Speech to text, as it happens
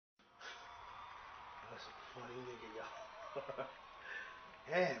Funny nigga, y'all.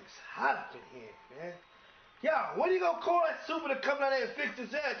 Damn, it's hot up in here, man. Yo, when you gonna call that super to come down there and fix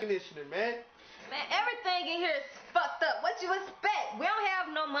this air conditioner, man? Man, everything in here is fucked up. What you expect? We don't have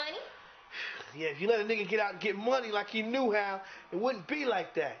no money. Yeah, if you let a nigga get out and get money like he knew how, it wouldn't be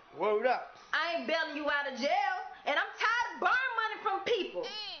like that. Word up. I ain't bailing you out of jail, and I'm tired of borrowing money from people.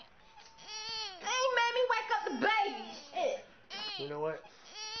 They ain't made me wake up the baby. Shit. You know what?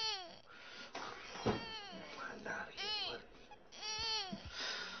 I'm not to get money.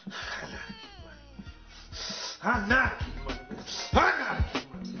 I'm not to get money. I'm not to get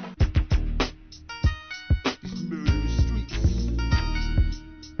money. These murderous streets.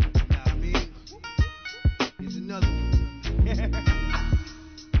 Nah, I mean, here's another one.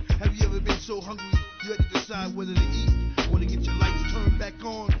 Have you ever been so hungry you had to decide whether to eat or to get your lights turned back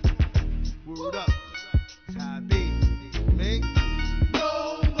on? Word up. That's how it be. Man.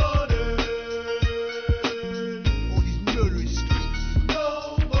 No money. All these murderous streets.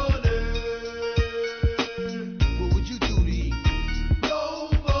 No money. What would you do to eat? No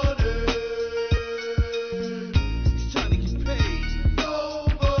money. It's time to get paid. No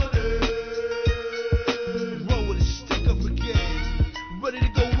money. Roll with a stick up again. Ready to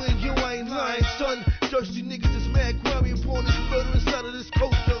go in, yo, I ain't lying, son. Thirsty niggas is mad, grimy upon this murderous side of this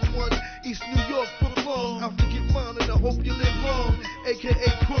coast, young one. East New York, Brooklyn. Out to get mine and I hope you live long. AKA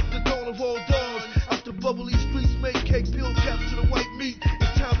Crook, the dawn of all dawns. Out the bubbly streets, make cake, peel caps to the white meat.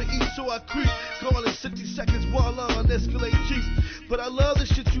 It's time to eat, so I creep. Gone in 60 seconds while on Escalade Jeep. But I love the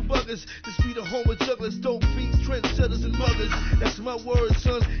shit you buggers. This be the home of jugglers, dope fiends, trendsetters, and muggers. That's my word,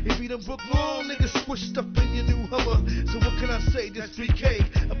 son. If you done book long, niggas squished up in your new Hummer. So what can I say? This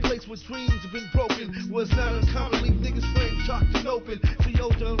 3K, a place where dreams have been broken. Was not uncommon, leave niggas framed, chalked and open. So yo,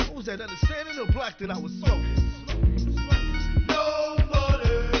 done, what was that, understanding or black that I was smoking? No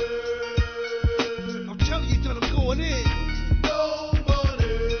money. I'm telling you, done, I'm going in. No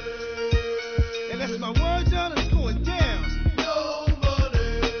money. And that's my word, done, it's going down. No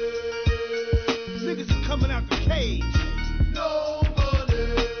money. Niggas are coming out the cage. No money.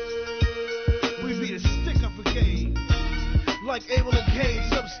 We be the stick-up brigade. Like Abel and Cain,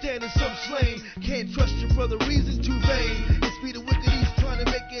 some standing, some slain. Can't trust your brother, reason too vain. It's be the wicked east trying to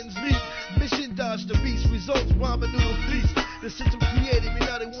make ends meet. Mission dodge the beast, results ramen noodle feast. The system created me,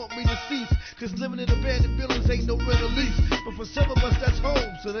 now they want me to cease. Cause living in abandoned buildings ain't no rent or lease. But for some of us that's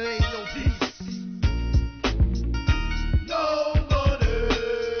home, so there ain't no peace. No money.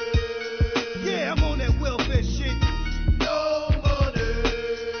 Yeah, I'm on that welfare shit. No money.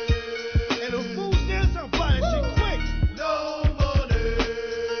 And the food stamps, I'm buying that shit quick. No money.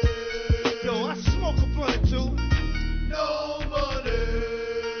 Yo, I smoke a blunt or two. No money.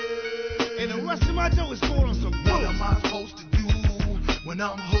 And the rest of my dough is going on some What bullshit. am I supposed to do when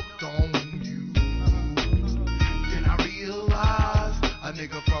I'm hooked on you? Then I realize a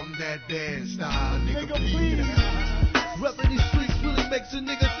nigga from that bad style. Nigga, please. Reppin' these streets really makes a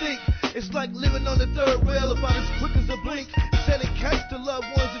nigga think. It's like living on the third rail about as quick as a blink. Sending cats to loved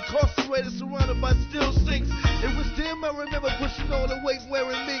ones incarcerated, surrounded by steel sinks. It was them I remember pushing all the weight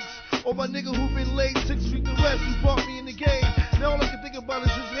wearing minks. Or my nigga who been laid 6 feet to rest, who brought me in the